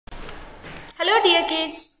Hello dear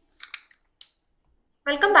kids,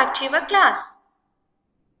 welcome back to your class.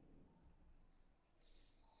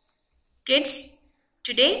 Kids,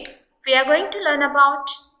 today we are going to learn about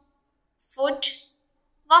food,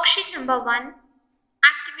 worksheet number 1,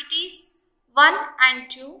 activities 1 and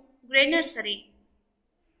 2, grade nursery.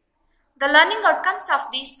 The learning outcomes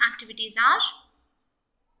of these activities are: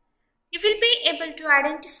 you will be able to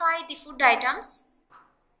identify the food items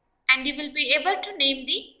and you will be able to name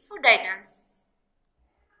the food items.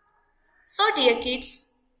 So dear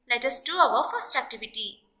kids, let us do our first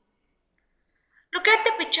activity. Look at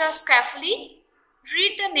the pictures carefully,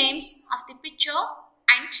 read the names of the picture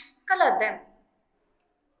and color them.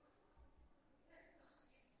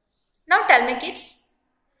 Now tell me kids,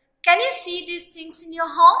 can you see these things in your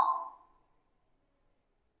home?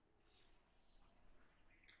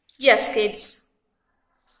 Yes kids,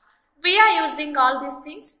 we are using all these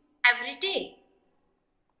things every day.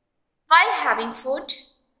 While having food,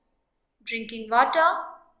 drinking water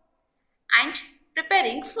and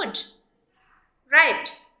preparing food.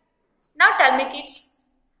 Right. Now tell me kids,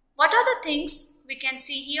 what are the things we can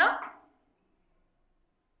see here?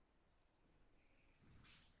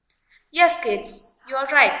 Yes kids, you are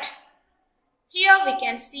right. Here we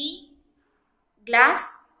can see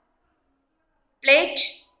glass, plate,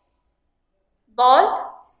 bowl,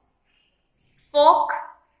 fork,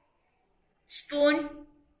 spoon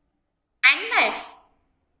and knife.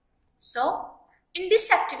 So, in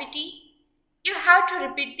this activity, you have to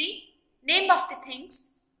repeat the name of the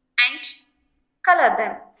things and color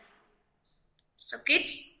them. So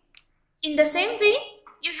kids, in the same way,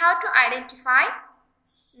 you have to identify,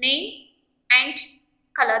 name and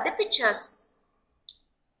color the pictures.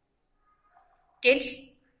 Kids,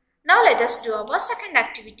 now let us do our second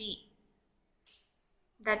activity.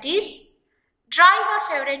 That is, draw your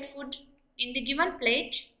favorite food in the given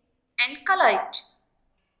plate and color it.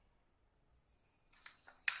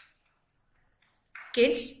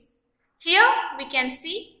 Kids, here we can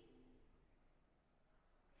see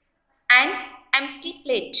an empty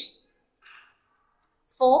plate,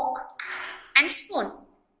 fork and spoon.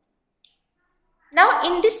 Now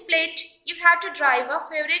in this plate, you have to draw your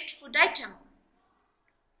favorite food item.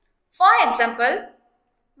 For example,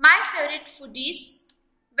 my favorite food is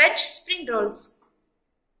veg spring rolls.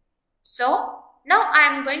 So now I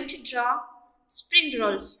am going to draw spring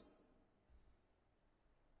rolls.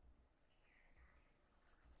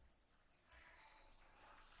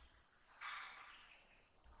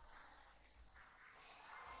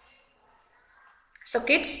 So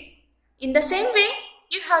kids, in the same way,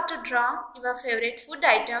 you have to draw your favorite food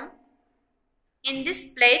item in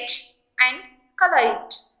this plate and color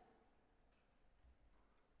it.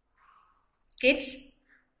 Kids,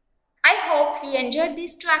 I hope you enjoyed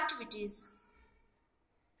these two activities.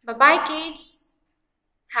 Bye-bye kids.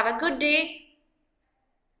 Have a good day.